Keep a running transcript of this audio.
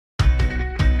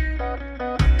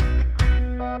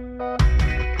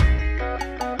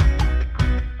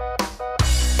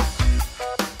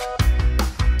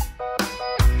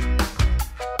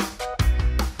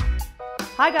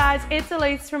Hi guys, it's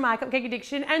Elise from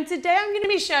MyCupcakeAddiction, and today I'm going to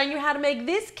be showing you how to make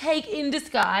this cake in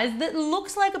disguise that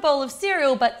looks like a bowl of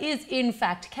cereal but is in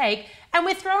fact cake. And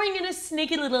we're throwing in a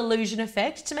sneaky little illusion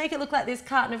effect to make it look like this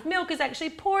carton of milk is actually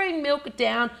pouring milk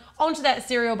down onto that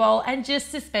cereal bowl and just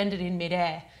suspended in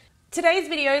midair. Today's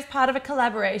video is part of a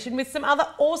collaboration with some other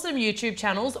awesome YouTube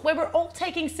channels where we're all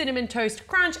taking Cinnamon Toast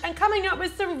Crunch and coming up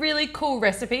with some really cool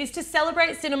recipes to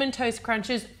celebrate Cinnamon Toast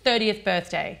Crunch's 30th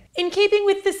birthday. In keeping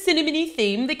with the cinnamony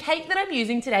theme, the cake that I'm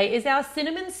using today is our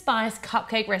cinnamon spice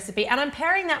cupcake recipe, and I'm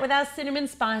pairing that with our cinnamon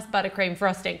spice buttercream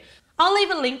frosting. I'll leave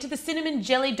a link to the cinnamon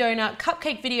jelly donut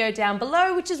cupcake video down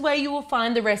below, which is where you will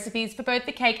find the recipes for both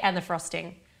the cake and the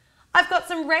frosting. I've got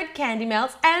some red candy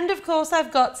melts, and of course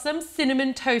I've got some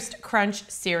Cinnamon Toast Crunch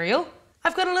cereal.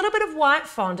 I've got a little bit of white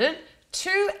fondant,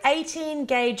 two 18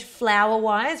 gauge flour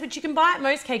wires, which you can buy at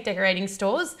most cake decorating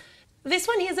stores. This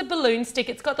one here's a balloon stick.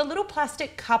 It's got the little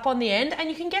plastic cup on the end, and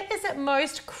you can get this at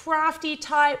most crafty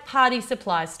type party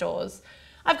supply stores.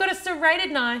 I've got a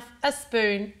serrated knife, a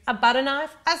spoon, a butter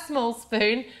knife, a small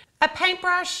spoon, a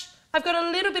paintbrush, I've got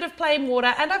a little bit of plain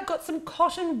water, and I've got some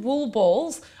cotton wool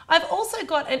balls. I've also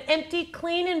got an empty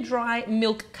clean and dry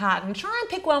milk carton. Try and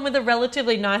pick one with a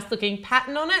relatively nice looking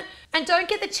pattern on it, and don't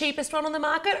get the cheapest one on the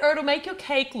market or it'll make your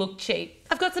cake look cheap.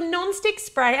 I've got some non-stick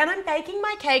spray, and I'm baking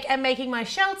my cake and making my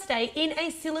shell today in a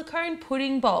silicone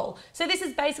pudding bowl. So this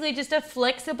is basically just a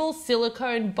flexible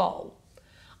silicone bowl.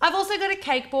 I've also got a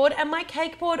cake board, and my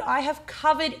cake board I have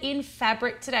covered in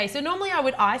fabric today. So normally I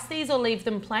would ice these or leave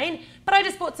them plain, but I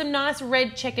just bought some nice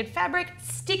red checkered fabric,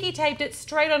 sticky taped it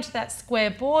straight onto that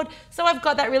square board, so I've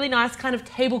got that really nice kind of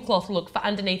tablecloth look for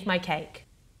underneath my cake.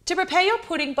 To prepare your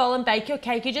pudding bowl and bake your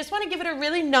cake, you just want to give it a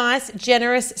really nice,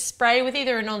 generous spray with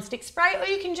either a non-stick spray, or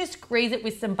you can just grease it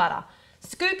with some butter.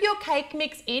 Scoop your cake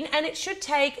mix in, and it should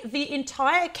take the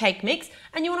entire cake mix,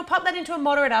 and you want to pop that into a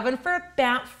moderate oven for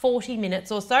about 40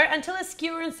 minutes or so until a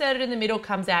skewer inserted in the middle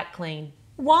comes out clean.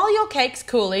 While your cake's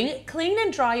cooling, clean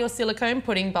and dry your silicone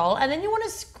pudding bowl, and then you want to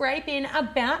scrape in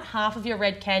about half of your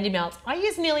red candy melts. I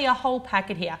use nearly a whole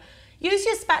packet here. Use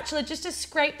your spatula just to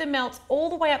scrape the melts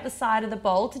all the way up the side of the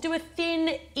bowl to do a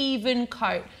thin, even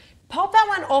coat. Pop that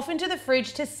one off into the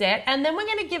fridge to set, and then we're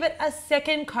going to give it a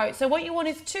second coat. So what you want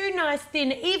is two nice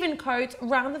thin even coats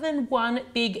rather than one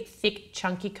big thick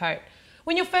chunky coat.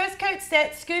 When your first coat's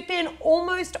set, scoop in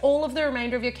almost all of the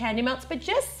remainder of your candy melts, but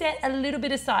just set a little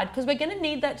bit aside because we're going to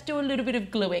need that to do a little bit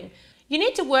of gluing. You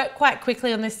need to work quite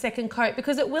quickly on this second coat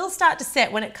because it will start to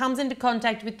set when it comes into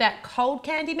contact with that cold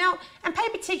candy melt, and pay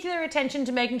particular attention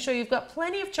to making sure you've got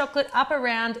plenty of chocolate up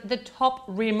around the top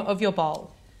rim of your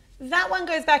bowl. That one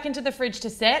goes back into the fridge to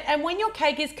set, and when your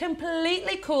cake is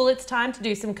completely cool, it's time to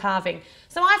do some carving.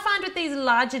 So I find with these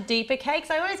larger, deeper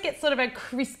cakes, I always get sort of a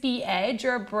crispy edge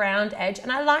or a browned edge,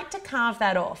 and I like to carve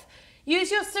that off. Use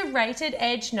your serrated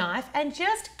edge knife and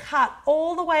just cut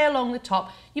all the way along the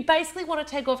top. You basically want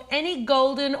to take off any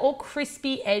golden or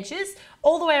crispy edges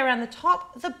all the way around the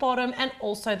top, the bottom, and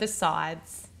also the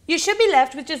sides. You should be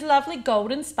left with just lovely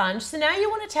golden sponge. So now you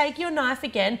want to take your knife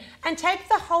again and take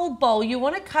the whole bowl. You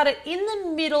want to cut it in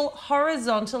the middle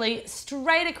horizontally,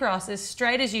 straight across, as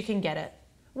straight as you can get it.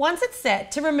 Once it's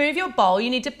set, to remove your bowl, you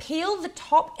need to peel the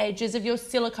top edges of your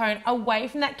silicone away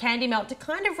from that candy melt to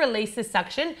kind of release the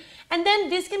suction. And then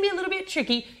this can be a little bit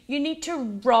tricky. You need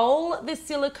to roll the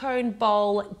silicone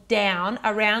bowl down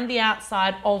around the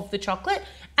outside of the chocolate,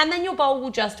 and then your bowl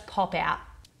will just pop out.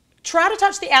 Try to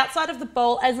touch the outside of the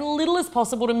bowl as little as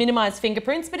possible to minimize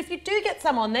fingerprints, but if you do get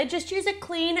some on there, just use a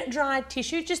clean, dry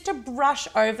tissue just to brush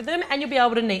over them and you'll be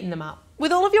able to neaten them up.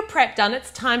 With all of your prep done, it's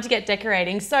time to get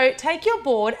decorating. So take your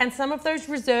board and some of those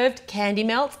reserved candy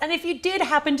melts, and if you did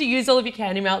happen to use all of your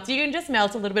candy melts, you can just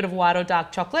melt a little bit of white or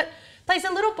dark chocolate. Place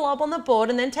a little blob on the board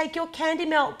and then take your candy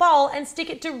melt bowl and stick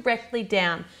it directly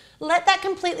down. Let that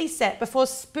completely set before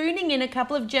spooning in a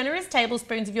couple of generous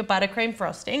tablespoons of your buttercream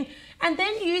frosting, and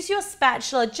then use your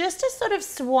spatula just to sort of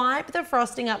swipe the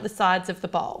frosting up the sides of the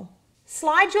bowl.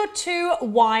 Slide your two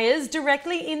wires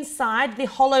directly inside the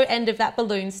hollow end of that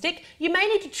balloon stick. You may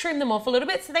need to trim them off a little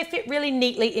bit so they fit really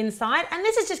neatly inside, and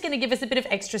this is just going to give us a bit of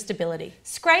extra stability.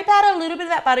 Scrape out a little bit of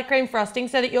that buttercream frosting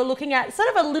so that you're looking at sort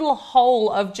of a little hole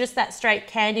of just that straight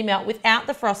candy melt without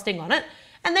the frosting on it.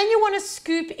 And then you want to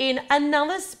scoop in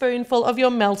another spoonful of your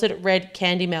melted red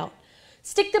candy melt.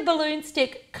 Stick the balloon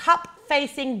stick cup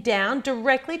facing down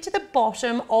directly to the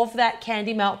bottom of that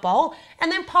candy melt bowl,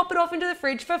 and then pop it off into the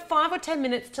fridge for 5 or 10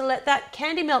 minutes to let that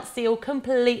candy melt seal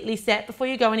completely set before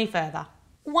you go any further.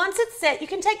 Once it's set, you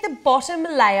can take the bottom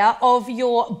layer of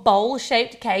your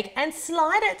bowl-shaped cake and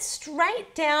slide it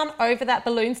straight down over that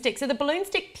balloon stick. So the balloon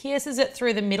stick pierces it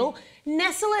through the middle,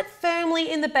 Nestle it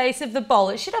firmly in the base of the bowl.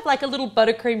 It should have like a little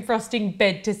buttercream frosting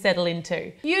bed to settle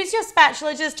into. Use your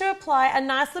spatula just to apply a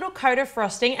nice little coat of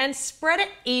frosting and spread it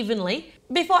evenly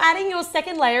before adding your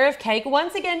second layer of cake,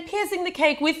 once again piercing the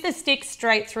cake with the stick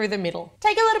straight through the middle.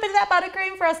 Take a little bit of that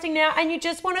buttercream frosting now and you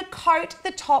just want to coat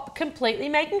the top completely,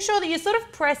 making sure that you're sort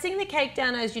of pressing the cake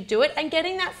down as you do it and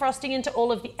getting that frosting into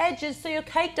all of the edges so your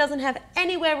cake doesn't have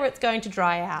anywhere where it's going to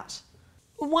dry out.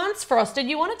 Once frosted,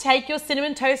 you want to take your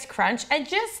Cinnamon Toast Crunch and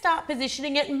just start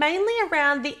positioning it mainly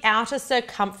around the outer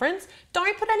circumference.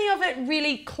 Don't put any of it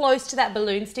really close to that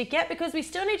balloon stick yet because we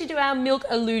still need to do our milk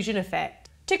illusion effect.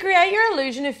 To create your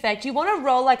illusion effect, you want to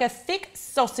roll like a thick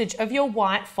sausage of your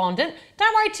white fondant.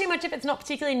 Don't worry too much if it's not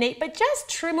particularly neat, but just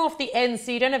trim off the ends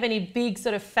so you don't have any big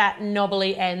sort of fat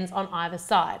knobbly ends on either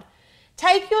side.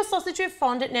 Take your sausage of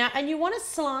fondant now and you want to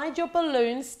slide your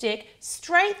balloon stick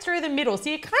straight through the middle. So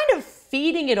you're kind of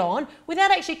feeding it on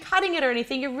without actually cutting it or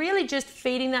anything. You're really just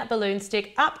feeding that balloon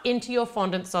stick up into your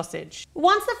fondant sausage.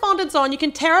 Once the fondant's on, you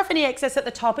can tear off any excess at the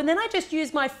top, and then I just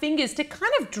use my fingers to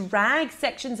kind of drag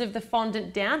sections of the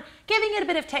fondant down, giving it a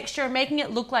bit of texture and making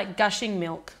it look like gushing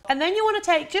milk. And then you want to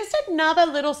take just another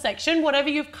little section, whatever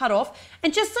you've cut off,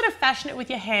 and just sort of fashion it with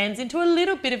your hands into a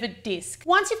little bit of a disc.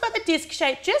 Once you've got the disc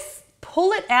shape, just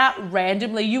pull it out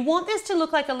randomly. You want this to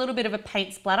look like a little bit of a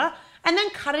paint splatter, and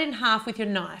then cut it in half with your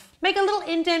knife. Make a little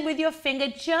indent with your finger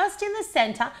just in the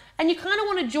center, and you kind of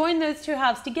want to join those two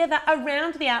halves together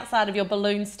around the outside of your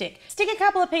balloon stick. Stick a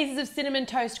couple of pieces of Cinnamon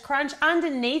Toast Crunch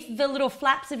underneath the little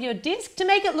flaps of your disc to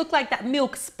make it look like that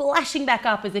milk splashing back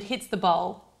up as it hits the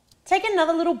bowl. Take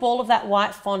another little ball of that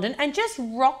white fondant and just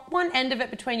rock one end of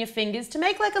it between your fingers to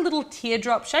make like a little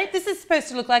teardrop shape. This is supposed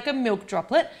to look like a milk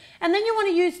droplet. And then you want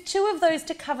to use two of those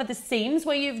to cover the seams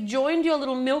where you've joined your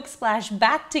little milk splash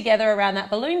back together around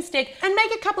that balloon stick, and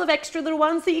make a couple of extra little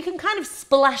ones that you can kind of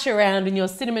splash around in your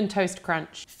Cinnamon Toast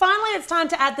Crunch. Finally, it's time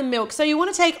to add the milk. So you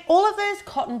want to take all of those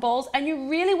cotton balls and you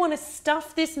really want to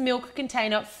stuff this milk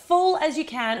container full as you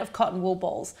can of cotton wool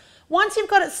balls. Once you've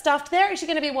got it stuffed, they're actually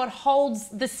going to be what holds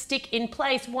the stick in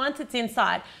place once it's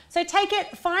inside. So take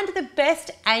it, find the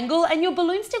best angle, and your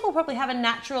balloon stick will probably have a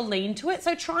natural lean to it.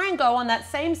 So try and go on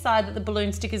that same side that the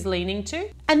balloon stick is leaning to.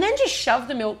 And then just shove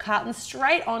the milk carton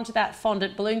straight onto that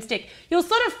fondant balloon stick. You'll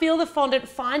sort of feel the fondant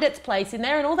find its place in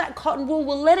there, and all that cotton wool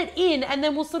will let it in and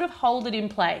then we'll sort of hold it in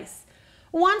place.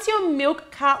 Once your milk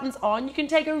carton's on, you can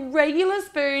take a regular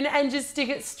spoon and just stick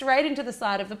it straight into the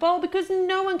side of the bowl because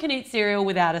no one can eat cereal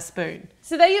without a spoon.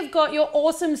 So there you've got your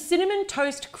awesome Cinnamon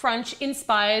Toast Crunch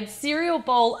inspired cereal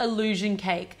bowl illusion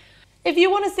cake. If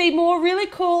you want to see more really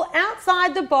cool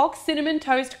outside the box Cinnamon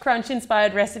Toast Crunch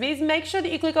inspired recipes, make sure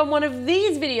that you click on one of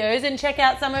these videos and check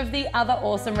out some of the other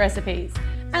awesome recipes.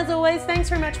 As always, thanks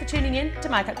very much for tuning in to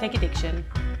My Cupcake Addiction.